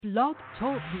Blog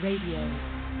Talk Radio.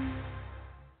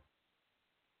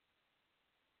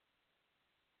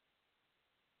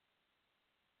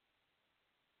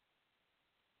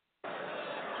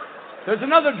 There's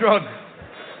another drug.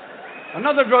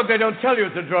 Another drug they don't tell you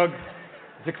it's a drug.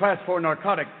 It's a class 4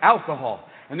 narcotic, alcohol.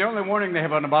 And the only warning they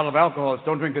have on a bottle of alcohol is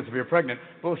don't drink this if you're pregnant.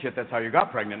 Bullshit, that's how you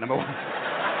got pregnant, number one.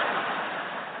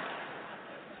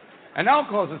 And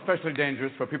alcohol is especially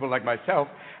dangerous for people like myself,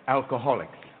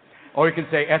 alcoholics. Or you can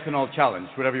say ethanol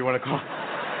challenged, whatever you want to call it.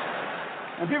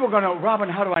 And people are going to, Robin,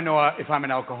 how do I know if I'm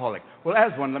an alcoholic? Well,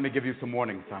 as one, let me give you some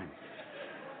warning signs.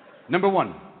 Number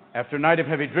one, after a night of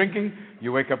heavy drinking,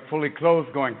 you wake up fully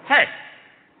clothed going, hey,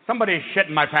 somebody's shitting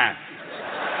my pants.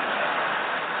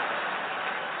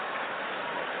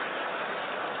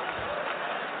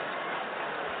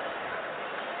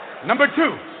 Number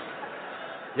two,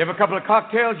 you have a couple of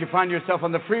cocktails, you find yourself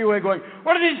on the freeway going,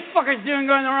 what are these fuckers doing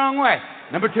going the wrong way?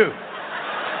 Number two.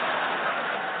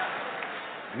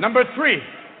 Number three,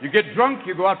 you get drunk,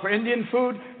 you go out for Indian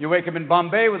food, you wake up in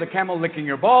Bombay with a camel licking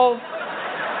your balls.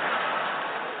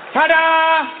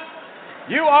 Ta-da!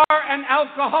 You are an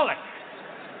alcoholic.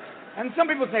 And some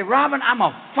people say, Robin, I'm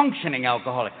a functioning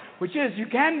alcoholic, which is, you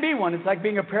can be one. It's like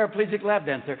being a paraplegic lap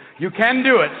dancer. You can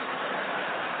do it.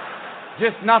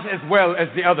 Just not as well as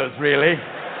the others, really.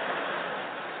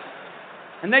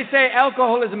 And they say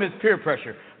alcoholism is peer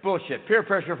pressure. Bullshit. Peer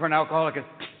pressure for an alcoholic is,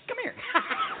 come here.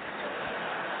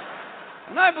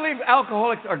 And I believe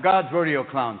alcoholics are God's rodeo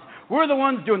clowns. We're the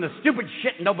ones doing the stupid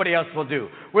shit nobody else will do.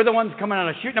 We're the ones coming on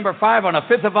a shoot number 5 on a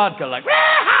fifth of vodka, like,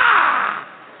 wah-ha!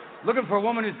 Looking for a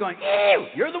woman who's going, ew,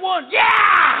 you're the one,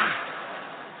 yeah!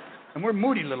 And we're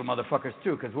moody little motherfuckers,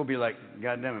 too, because we'll be like,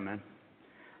 God damn it, man.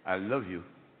 I love you.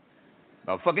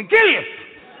 I'll fucking kill you.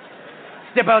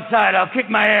 Step outside, I'll kick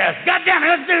my ass. God damn it,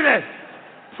 let's do this.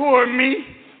 Pour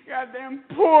me. Goddamn,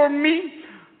 pour me.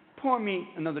 Pour me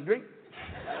another drink.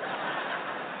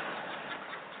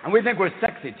 And we think we're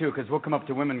sexy, too, because we'll come up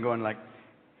to women going like,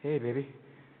 hey, baby,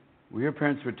 were your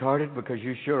parents retarded? Because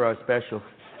you sure are special.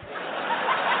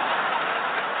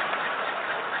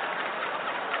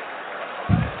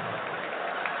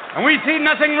 And we see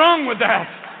nothing wrong with that.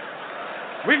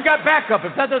 We've got backup.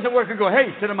 If that doesn't work, we go,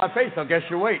 hey, sit on my face, I'll guess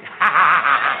your weight.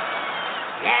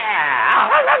 Yeah!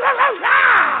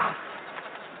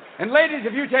 And ladies,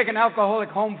 if you take an alcoholic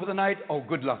home for the night, oh,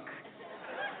 good luck.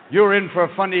 You're in for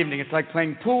a fun evening. It's like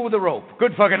playing pool with a rope.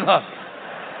 Good fucking luck.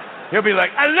 He'll be like,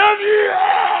 I love you!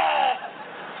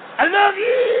 I love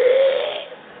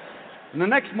you! And the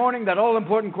next morning, that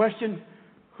all-important question,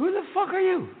 who the fuck are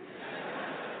you?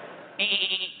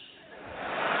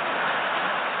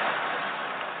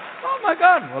 Oh, my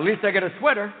God. Well, at least I get a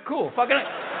sweater. Cool. Fucking it.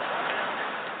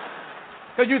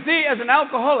 Because you see, as an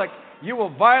alcoholic, you will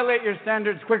violate your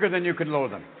standards quicker than you could lower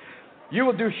them. You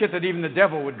will do shit that even the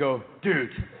devil would go, dude.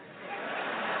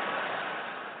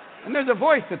 And there's a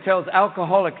voice that tells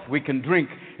alcoholics we can drink.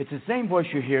 It's the same voice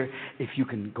you hear if you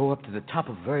can go up to the top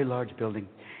of a very large building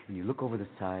and you look over the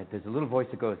side. There's a little voice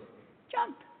that goes,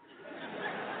 jump.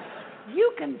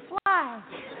 You can fly.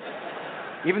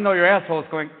 Even though your asshole's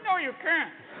going, no, you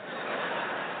can't.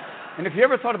 And if you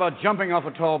ever thought about jumping off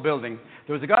a tall building,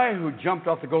 there was a guy who jumped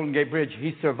off the Golden Gate Bridge.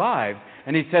 He survived,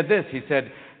 and he said this. He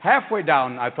said, halfway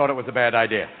down, I thought it was a bad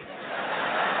idea.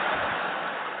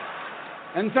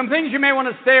 And some things you may want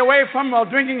to stay away from while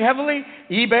drinking heavily.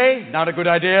 eBay, not a good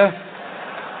idea.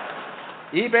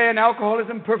 eBay and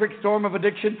alcoholism, perfect storm of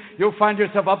addiction. You'll find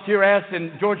yourself up to your ass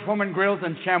in George Foreman grills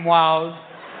and ShamWows.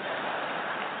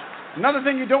 Another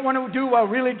thing you don't want to do while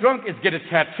really drunk is get a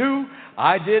tattoo.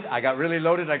 I did. I got really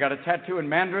loaded. I got a tattoo in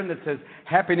Mandarin that says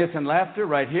happiness and laughter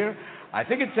right here. I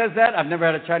think it says that. I've never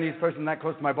had a Chinese person that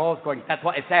close to my balls going, that's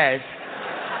what it says.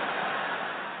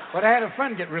 But I had a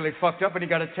friend get really fucked up, and he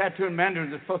got a tattoo in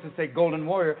Mandarin that's supposed to say Golden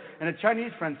Warrior, and a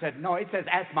Chinese friend said, no, it says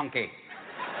ass monkey.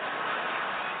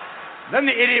 Then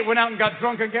the idiot went out and got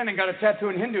drunk again and got a tattoo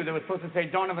in Hindu that was supposed to say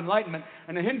Dawn of Enlightenment,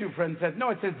 and the Hindu friend said, no,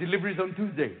 it says deliveries on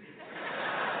Tuesday.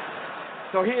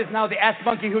 So he is now the ass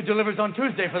monkey who delivers on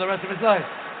Tuesday for the rest of his life.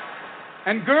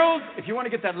 And girls, if you want to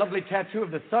get that lovely tattoo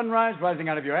of the sunrise rising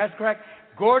out of your ass crack,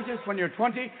 gorgeous when you're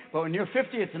 20, but when you're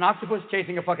 50, it's an octopus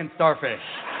chasing a fucking starfish.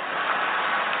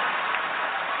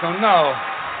 So no.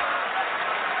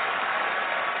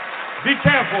 Be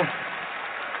careful.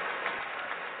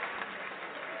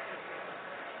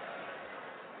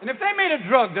 And if they made a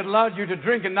drug that allowed you to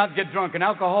drink and not get drunk, an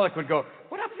alcoholic would go,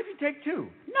 what happens if you take 2?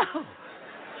 No.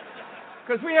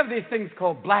 Because we have these things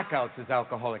called blackouts as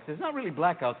alcoholics. It's not really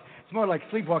blackouts. It's more like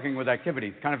sleepwalking with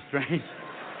activities. Kind of strange.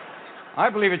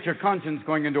 I believe it's your conscience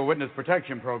going into a witness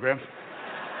protection program.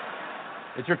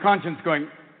 It's your conscience going,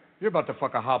 You're about to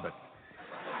fuck a hobbit.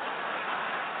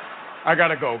 I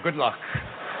gotta go. Good luck.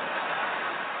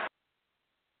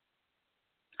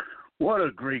 What a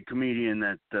great comedian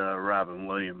that Robin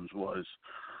Williams was.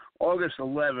 August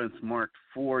 11th marked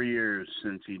 4 years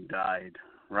since he died.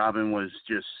 Robin was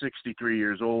just 63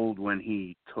 years old when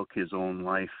he took his own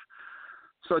life.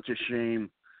 Such a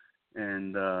shame.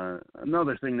 And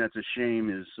another thing that's a shame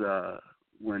is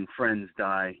when friends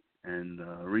die. And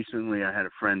recently I had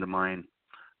a friend of mine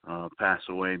pass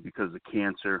away because of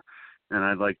cancer. And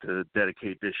I'd like to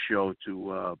dedicate this show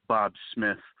to Bob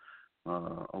Smith,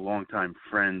 a longtime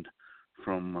friend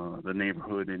from the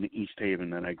neighborhood in East Haven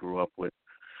that I grew up with.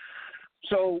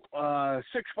 So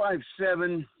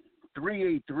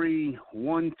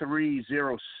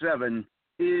 657-383-1307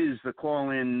 is the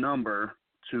call-in number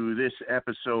to this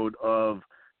episode of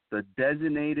The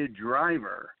Designated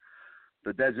Driver.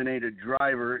 The Designated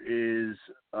Driver is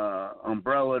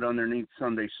umbrellaed underneath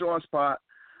Sunday Saucepot.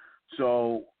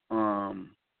 So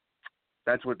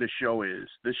that's what this show is.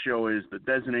 This show is The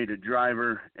Designated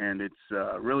Driver, and it's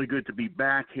really good to be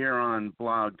back here on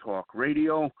Blog Talk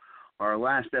Radio. Our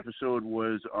last episode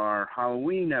was our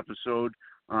Halloween episode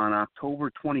on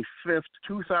October 25th,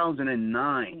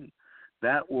 2009.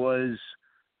 That was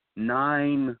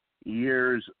 9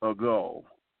 years ago.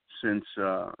 Since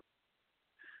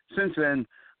then,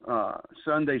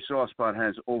 Sunday Saucepot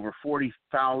has over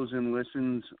 40,000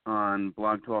 listens on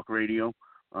Blog Talk Radio.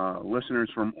 Listeners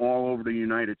from all over the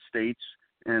United States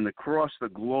and across the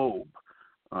globe.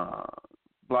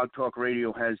 Blog Talk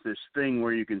Radio has this thing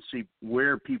where you can see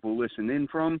where people listen in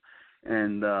from,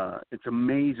 and it's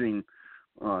amazing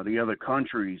the other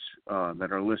countries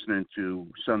that are listening to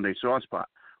Sunday Saucepot.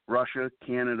 Russia,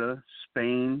 Canada,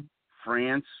 Spain,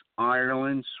 France,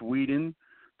 Ireland, Sweden,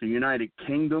 the United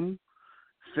Kingdom,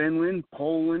 Finland,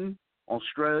 Poland,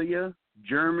 Australia,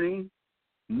 Germany,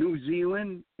 New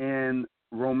Zealand, and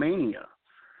Romania.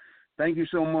 Thank you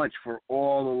so much for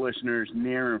all the listeners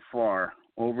near and far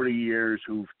over the years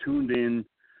who've tuned in,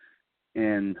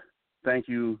 and thank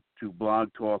you to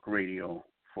Blog Talk Radio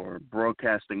for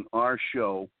broadcasting our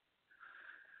show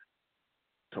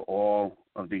to all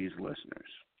of these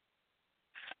listeners.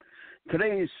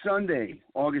 Today is Sunday,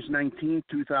 August 19,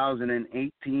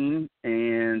 2018,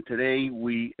 and today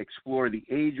we explore the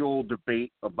age-old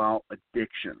debate about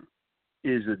addiction.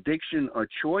 Is addiction a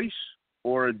choice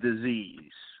or a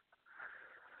disease?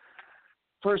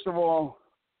 First of all,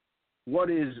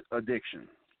 what is addiction?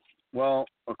 Well,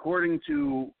 according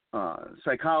to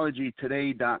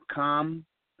psychologytoday.com,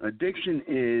 addiction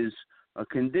is a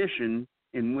condition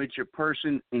in which a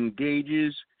person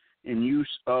engages in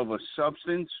use of a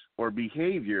substance or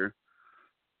behavior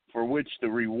for which the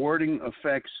rewarding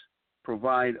effects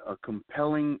provide a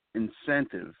compelling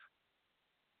incentive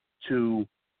to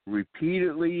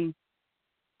repeatedly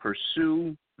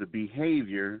pursue the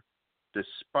behavior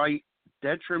despite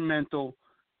detrimental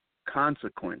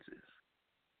consequences.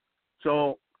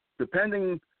 So,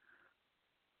 depending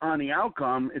on the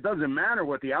outcome, it doesn't matter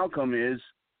what the outcome is.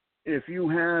 If you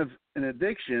have an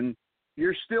addiction,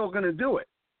 you're still going to do it.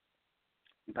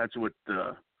 That's what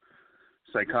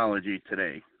Psychology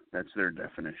Today, that's their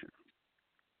definition.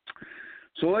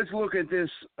 So let's look at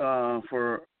this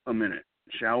for a minute,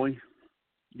 shall we?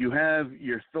 You have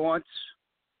your thoughts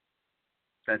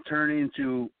that turn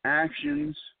into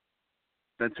actions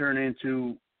that turn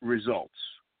into results.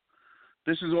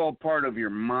 This is all part of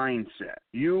your mindset.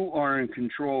 You are in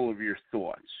control of your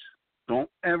thoughts. Don't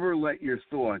ever let your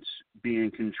thoughts be in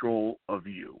control of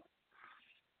you.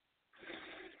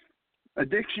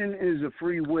 Addiction is a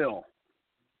free will.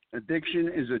 Addiction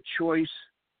is a choice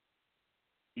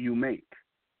you make.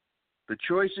 The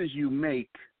choices you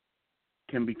make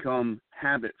can become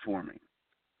habit forming.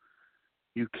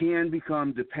 You can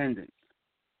become dependent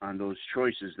on those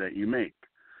choices that you make.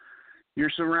 Your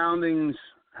surroundings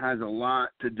has a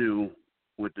lot to do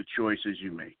with the choices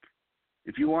you make.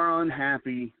 If you are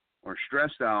unhappy or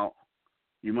stressed out,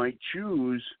 you might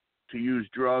choose to use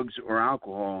drugs or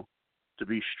alcohol to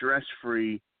be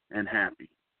stress-free and happy.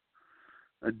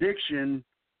 Addiction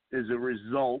is a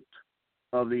result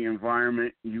of the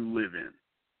environment you live in.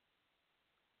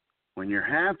 When you're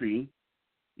happy,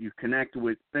 you connect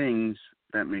with things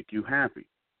that make you happy.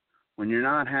 When you're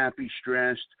not happy,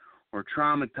 stressed, or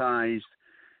traumatized,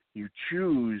 you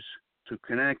choose to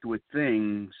connect with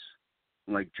things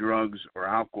like drugs or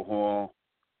alcohol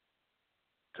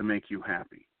to make you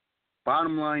happy.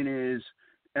 Bottom line is,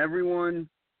 everyone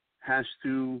has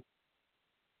to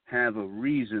have a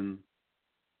reason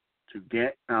to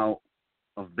get out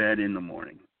of bed in the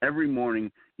morning. Every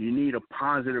morning, you need a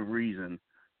positive reason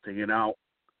to get out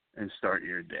and start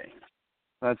your day.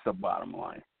 That's the bottom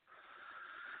line.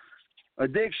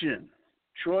 Addiction,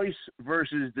 choice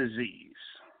versus disease.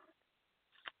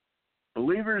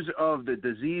 Believers of the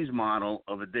disease model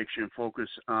of addiction focus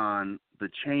on the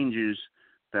changes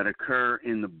that occur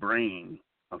in the brain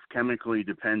of chemically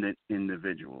dependent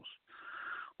individuals.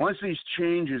 Once these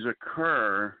changes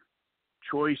occur,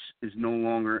 choice is no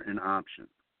longer an option.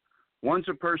 Once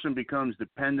a person becomes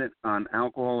dependent on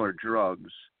alcohol or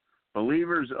drugs,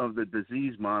 believers of the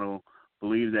disease model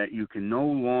believe that you can no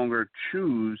longer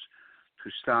choose to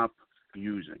stop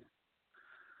using.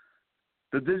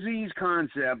 The disease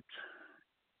concept,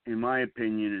 in my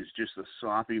opinion, is just a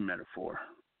sloppy metaphor.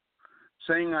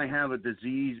 Saying I have a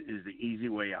disease is the easy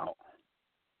way out,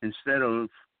 instead of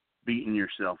beating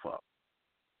yourself up.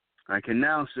 I can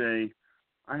now say,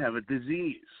 I have a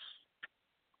disease.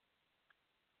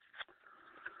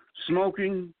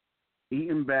 Smoking,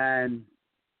 eating bad,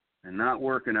 and not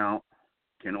working out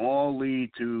can all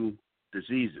lead to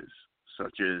diseases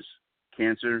such as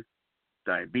cancer,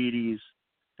 diabetes,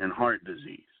 and heart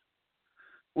disease,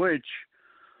 which,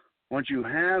 once you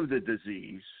have the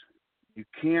disease, you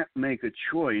can't make a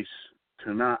choice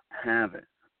to not have it,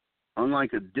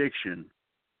 unlike addiction,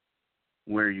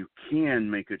 where you can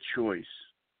make a choice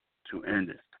to end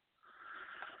it.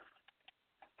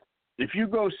 If you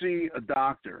go see a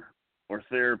doctor or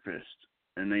therapist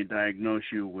and they diagnose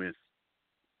you with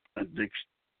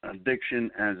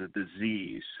addiction as a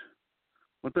disease,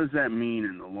 what does that mean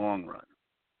in the long run?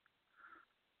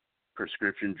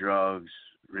 Prescription drugs,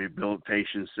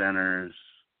 rehabilitation centers,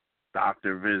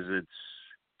 doctor visits,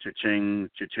 cha-ching,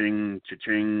 cha-ching,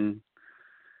 cha-ching.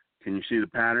 Can you see the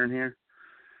pattern here?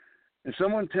 If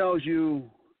someone tells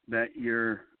you that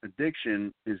your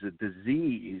addiction is a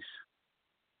disease,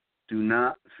 do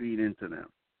not feed into them.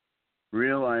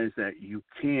 Realize that you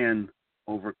can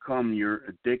overcome your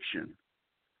addiction.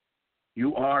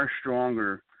 You are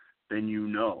stronger than you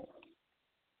know.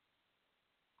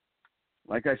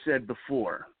 Like I said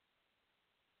before,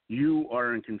 you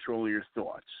are in control of your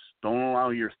thoughts. Don't allow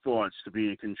your thoughts to be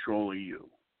in control of you.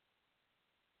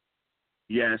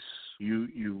 Yes,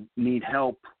 you need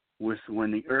help with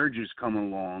when the urges come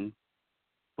along,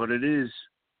 but it is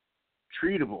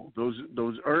treatable.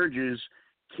 Those urges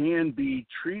can be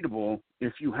treatable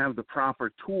if you have the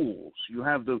proper tools, you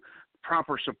have the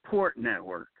proper support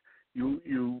network,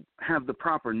 you have the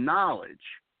proper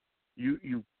knowledge.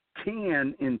 You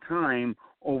can, in time,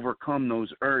 overcome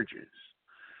those urges.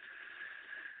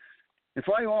 If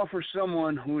I offer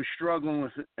someone who is struggling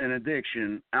with an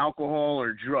addiction, alcohol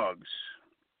or drugs,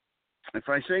 if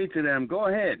I say to them, go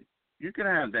ahead, you can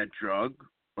have that drug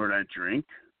or that drink,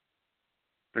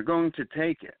 they're going to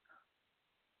take it.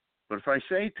 But if I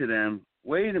say to them,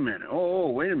 wait a minute,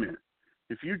 wait a minute.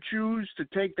 If you choose to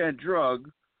take that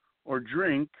drug or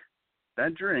drink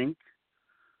that drink,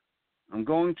 I'm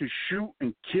going to shoot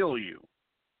and kill you.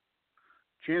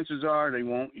 Chances are they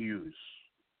won't use.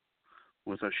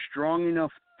 With a strong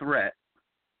enough threat,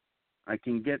 I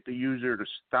can get the user to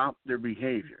stop their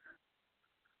behavior.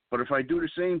 But if I do the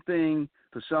same thing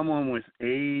to someone with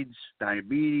AIDS,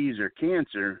 diabetes, or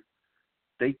cancer,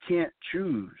 they can't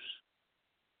choose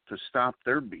to stop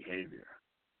their behavior.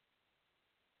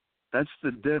 That's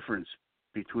the difference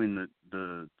between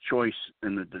the choice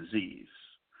and the disease.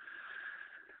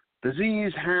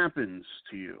 Disease happens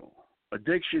to you.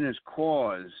 Addiction is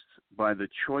caused by the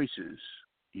choices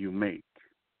you make.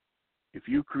 If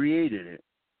you created it,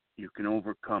 you can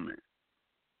overcome it.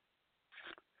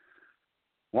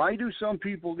 Why do some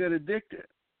people get addicted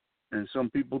and some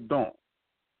people don't?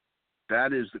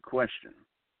 That is the question.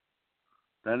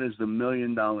 That is the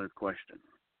million-dollar question.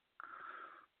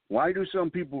 Why do some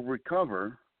people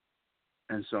recover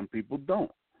and some people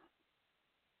don't?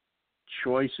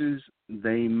 Choices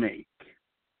they make.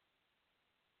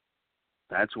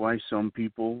 That's why some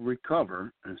people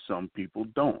recover and some people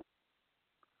don't.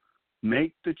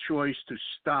 Make the choice to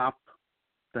stop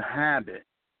the habit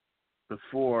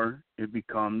before it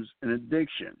becomes an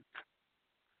addiction.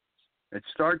 It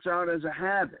starts out as a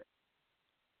habit.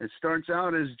 It starts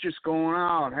out as just going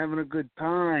out, having a good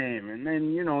time, and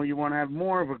then, you want to have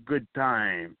more of a good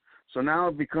time. So now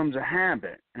it becomes a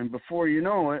habit, and before you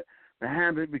know it, the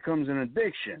habit becomes an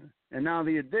addiction, and now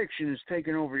the addiction is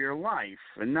taking over your life,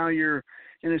 and now you're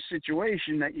in a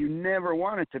situation that you never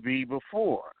wanted to be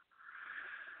before.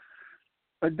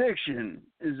 Addiction,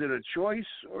 is it a choice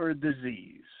or a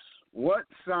disease? What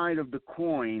side of the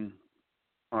coin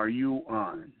are you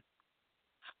on?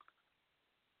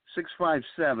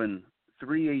 657-383-1307.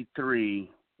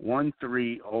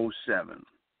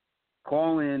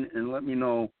 Call in and let me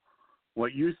know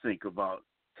what you think about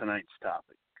tonight's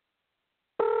topic.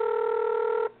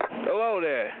 Hello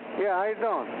there. Yeah, how you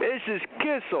doing? This is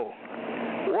Kissel.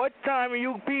 What time are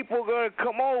you people gonna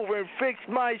come over and fix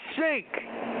my sink?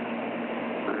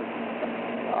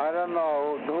 I don't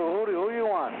know. Who you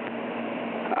want?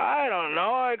 I don't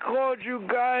know. I called you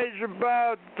guys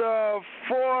about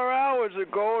 4 hours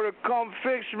ago to come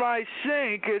fix my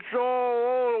sink. It's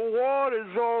all the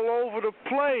water's all over the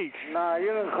place. Nah, you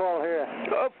didn't call here.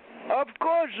 Of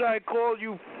course I called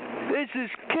you. This is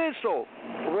Kissel.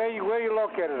 Where you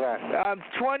located at? I'm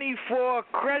 24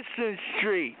 Crescent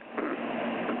Street.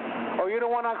 Oh, you're the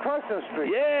one on Crescent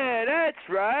Street? Yeah, that's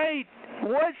right.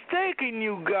 What's taking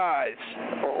you guys?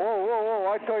 Whoa.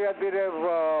 I told you I'd be there.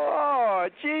 Oh,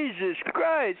 Jesus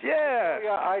Christ, yeah.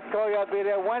 I told you I'd be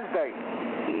there Wednesday.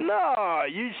 No,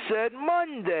 you said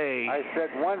Monday. I said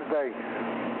Wednesday.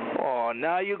 Oh,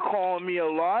 now you're calling me a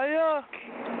liar?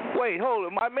 Wait,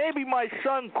 hold it. Maybe my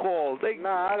son called.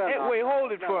 Nah, I don't know. Wait,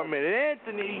 hold it for a minute.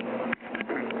 Anthony.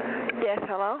 Yes,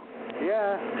 hello?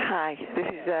 Yeah. Hi, this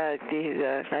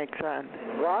is Frank's son.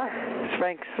 What? It's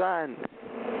Frank's son.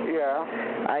 Yeah.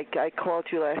 I called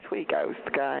you last week. I was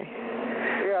the guy.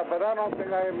 Yeah, but I don't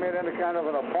think I made any kind of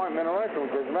an appointment or anything.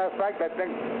 As a matter of fact, I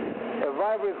think, if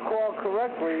I recall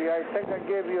correctly, I think I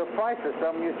gave you a price or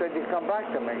something. You said you'd come back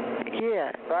to me.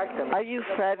 Yeah. Back to me. Are you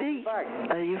Freddie?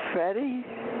 Are you Freddie?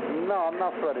 No, I'm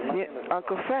not Freddie.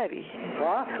 Uncle Freddie.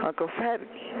 What? Uncle Fred.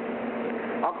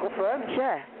 Uncle Fred?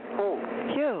 Yeah. Who?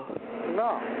 You.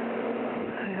 No.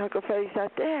 Uncle Freddie's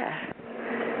not there.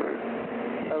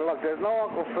 Look, there's no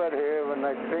Uncle Fred here, and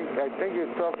I think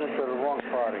you're talking to the wrong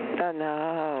party. Oh,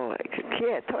 no.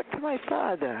 Yeah, talk to my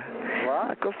father.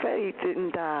 What? Uncle Freddie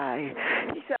didn't die.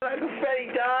 He said Uncle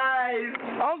Freddie died.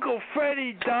 Uncle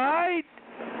Freddie died?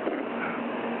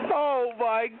 Oh,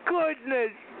 my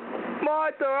goodness.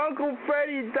 Martha, Uncle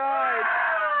Freddie died.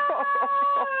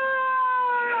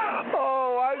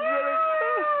 Oh,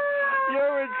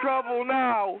 you're in trouble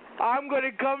now. I'm going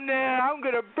to come there and I'm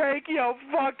going to break your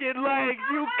fucking legs.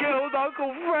 You killed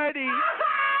Uncle Freddie.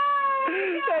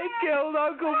 They killed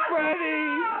Uncle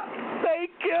Freddie. They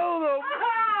killed him.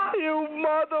 You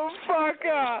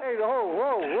motherfucker. Hey,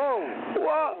 whoa.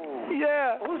 What?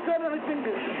 Yeah. Who said anything? Do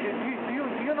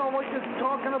you know what you're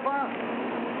talking about?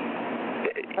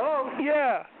 Hello?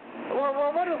 Yeah. Well,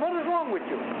 what is wrong with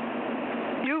you?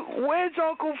 Where's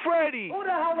Uncle Freddie? Who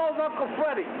the hell knows Uncle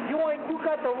Freddie? You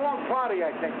got the wrong party,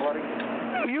 I think, buddy.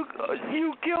 You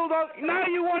killed Uncle. Now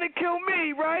you want to kill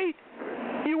me, right?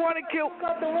 You want to kill. You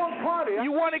got the wrong party.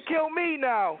 You want to kill me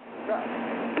now?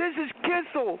 This is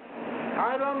Kissel.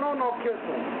 I don't know no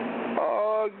Kissel.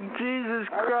 Oh, Jesus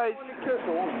Christ. I don't know any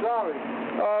Kissel. I'm sorry.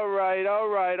 All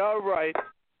right.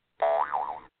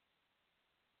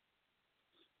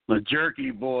 The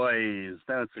Jerky Boys.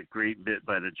 That's a great bit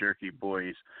by the Jerky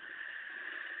Boys.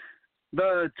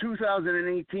 The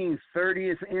 2018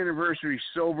 30th Anniversary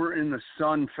Sober in the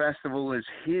Sun Festival is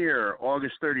here,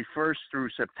 August 31st through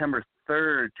September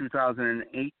 3rd,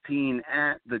 2018,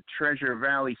 at the Treasure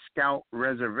Valley Scout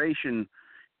Reservation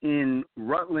in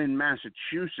Rutland,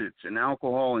 Massachusetts, an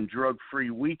alcohol and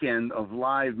drug-free weekend of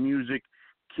live music,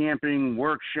 camping,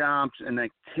 workshops, and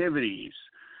activities.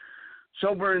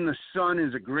 Sober in the Sun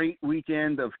is a great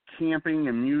weekend of camping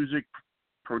and music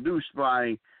produced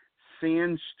by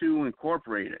Sand Stew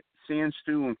Incorporated. Sand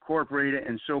Stew Incorporated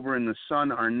and Sober in the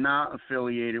Sun are not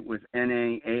affiliated with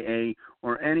NAAA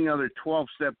or any other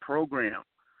 12-step program.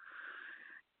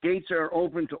 Gates are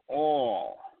open to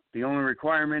all. The only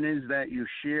requirement is that you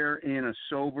share in a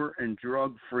sober and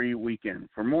drug-free weekend.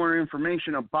 For more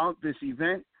information about this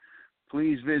event,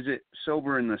 please visit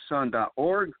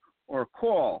soberinthesun.org or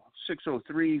call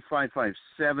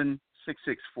 603-557-6645.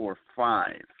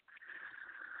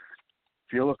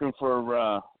 If you're looking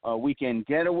for a weekend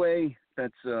getaway,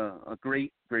 that's a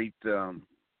great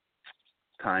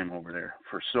time over there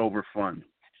for sober fun.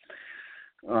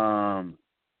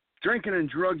 Drinking and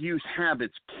drug use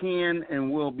habits can and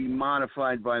will be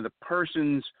modified by the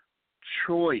person's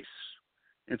choice.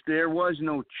 If there was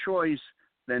no choice,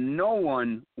 then no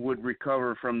one would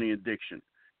recover from the addiction.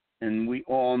 And we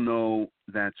all know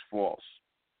that's false.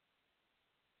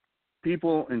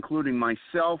 People, including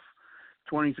myself,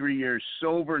 23 years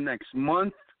sober next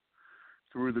month,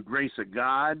 through the grace of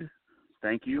God,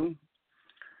 thank you,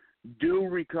 do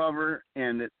recover,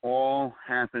 and it all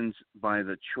happens by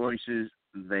the choices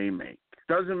they make.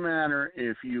 Doesn't matter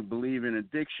if you believe in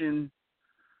addiction,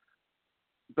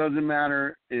 doesn't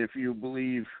matter if you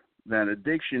believe that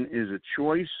addiction is a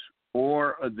choice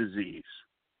or a disease.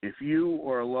 If you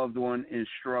or a loved one is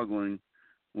struggling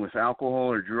with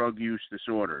alcohol or drug use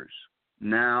disorders,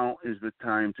 now is the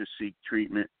time to seek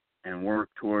treatment and work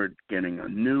toward getting a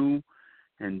new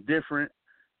and different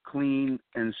clean,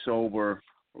 and sober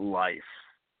life.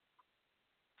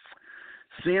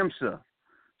 SAMHSA,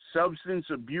 Substance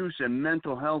Abuse and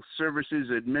Mental Health Services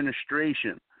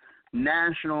Administration,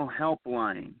 National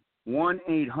Helpline,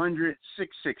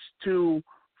 1-800-662-4357,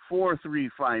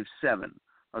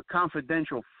 a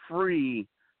confidential, free,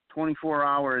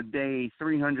 24-hour-a-day,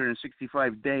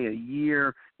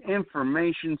 365-day-a-year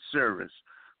information service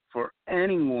for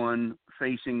anyone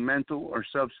facing mental or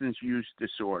substance use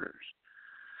disorders.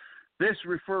 This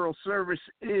referral service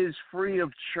is free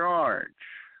of charge.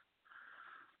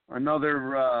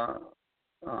 Another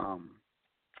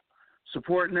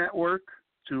support network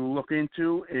to look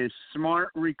into is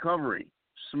Smart Recovery,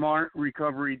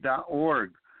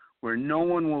 smartrecovery.org, where no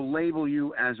one will label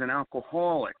you as an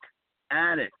alcoholic,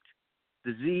 addict,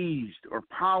 diseased, or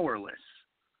powerless.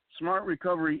 Smart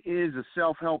Recovery is a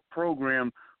self-help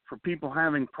program for people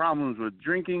having problems with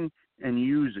drinking and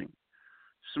using.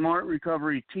 Smart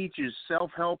Recovery teaches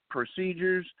self-help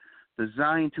procedures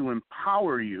designed to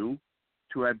empower you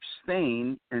to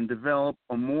abstain and develop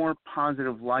a more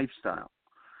positive lifestyle.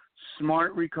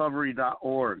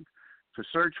 smartrecovery.org to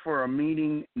search for a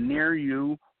meeting near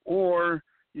you, or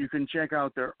you can check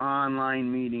out their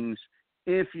online meetings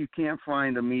if you can't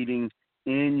find a meeting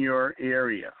in your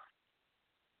area.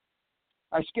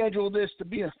 I scheduled this to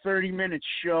be a 30-minute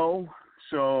show,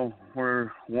 so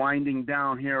we're winding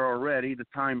down here already. The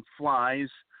time flies.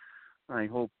 I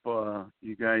hope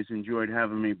you guys enjoyed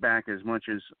having me back as much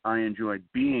as I enjoyed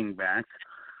being back.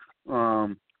 A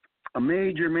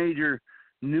major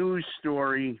news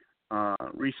story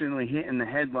recently hitting the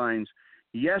headlines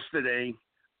yesterday,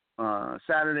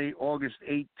 Saturday, August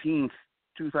 18th,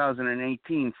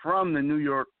 2018, from the New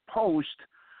York Post.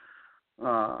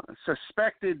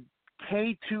 Suspected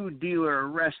K2 dealer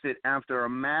arrested after a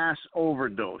mass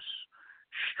overdose,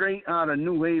 straight out of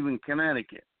New Haven,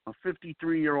 Connecticut. A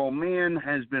 53-year-old man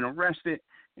has been arrested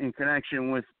in connection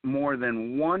with more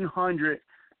than 100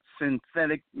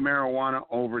 synthetic marijuana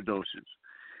overdoses,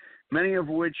 many of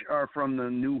which are from the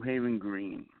New Haven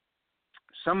Green.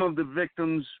 Some of the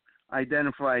victims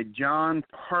identified John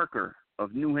Parker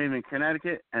of New Haven,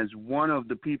 Connecticut, as one of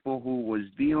the people who was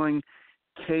dealing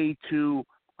K2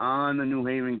 on the New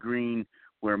Haven Green,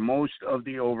 where most of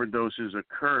the overdoses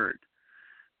occurred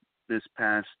this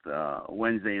past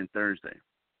Wednesday and Thursday.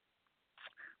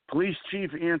 Police Chief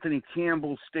Anthony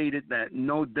Campbell stated that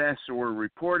no deaths were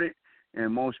reported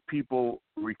and most people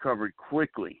recovered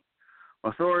quickly.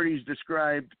 Authorities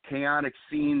described chaotic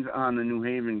scenes on the New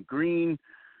Haven Green,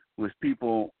 with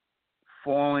people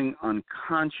falling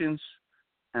unconscious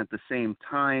at the same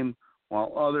time,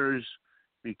 while others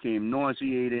became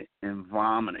nauseated and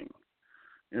vomiting.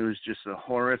 It was just a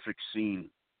horrific scene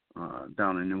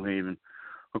down in New Haven.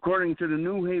 According to the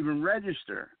New Haven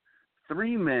Register,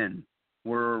 3 men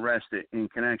were arrested in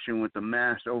connection with the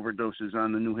mass overdoses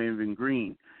on the New Haven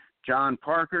Green. John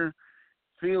Parker,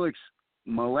 Felix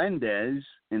Melendez,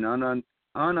 an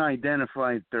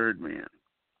unidentified third man.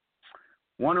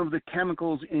 One of the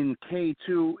chemicals in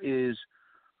K2 is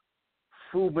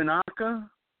fubinaca.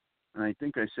 I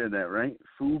think I said that right.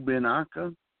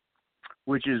 Fubinaca,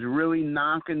 which is really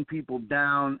knocking people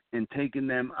down and taking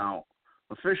them out.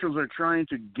 Officials are trying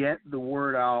to get the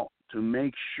word out to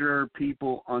make sure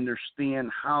people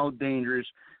understand how dangerous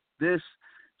this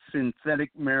synthetic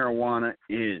marijuana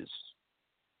is.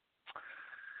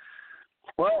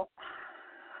 Well,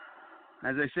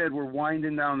 as I said, we're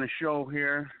winding down the show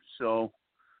here, so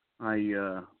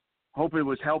I hope it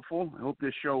was helpful. I hope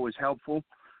this show was helpful,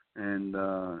 and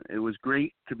it was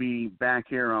great to be back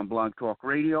here on Blog Talk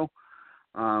Radio.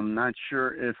 I'm not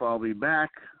sure if I'll be back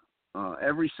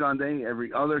every Sunday,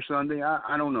 every other Sunday.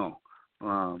 I don't know.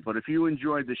 But if you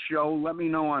enjoyed the show, let me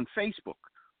know on Facebook.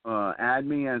 Add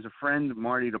me as a friend,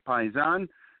 Marty the Paisan,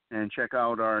 and check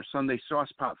out our Sunday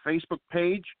Sauce Pot Facebook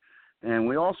page. And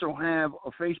we also have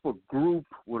a Facebook group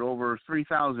with over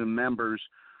 3,000 members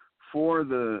for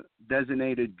the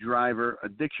Designated Driver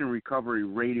Addiction Recovery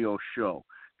Radio Show.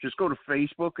 Just go to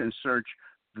Facebook and search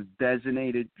the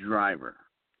Designated Driver.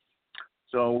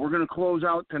 So we're going to close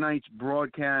out tonight's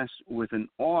broadcast with an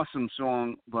awesome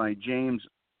song by James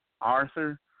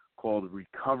Arthur called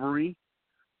Recovery.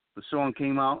 The song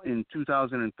came out in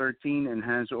 2013 and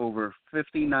has over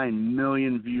 59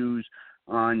 million views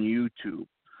on YouTube.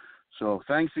 So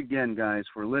thanks again, guys,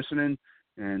 for listening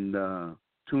and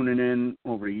tuning in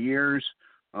over years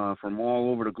from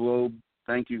all over the globe.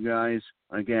 Thank you, guys.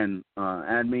 Again,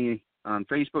 add me on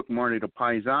Facebook, Marty the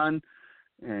Paisan,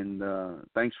 and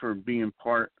thanks for being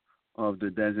part of the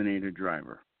Designated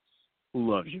Driver. Who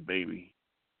loves you, baby?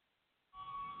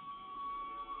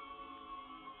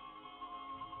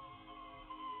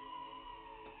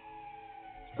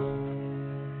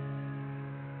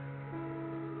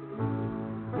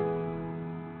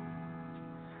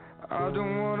 I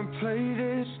don't wanna play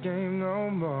this game no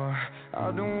more.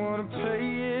 I don't wanna play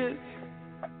it.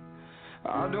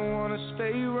 I don't wanna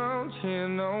stay around here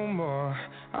no more.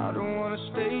 I don't wanna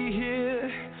stay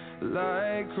here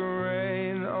like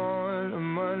rain on a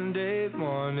Monday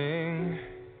morning.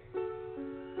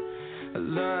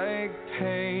 Like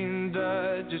pain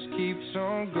that just keeps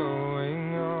on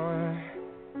going on.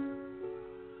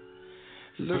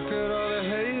 Look at all the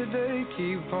hate they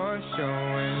keep on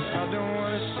showing. I don't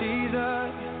wanna see that.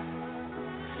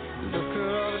 Look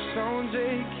at all the stones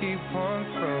they keep on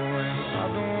throwing. I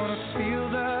don't wanna feel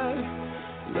that.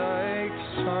 Like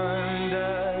sun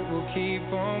that will keep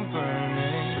on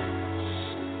burning.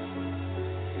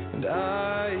 And I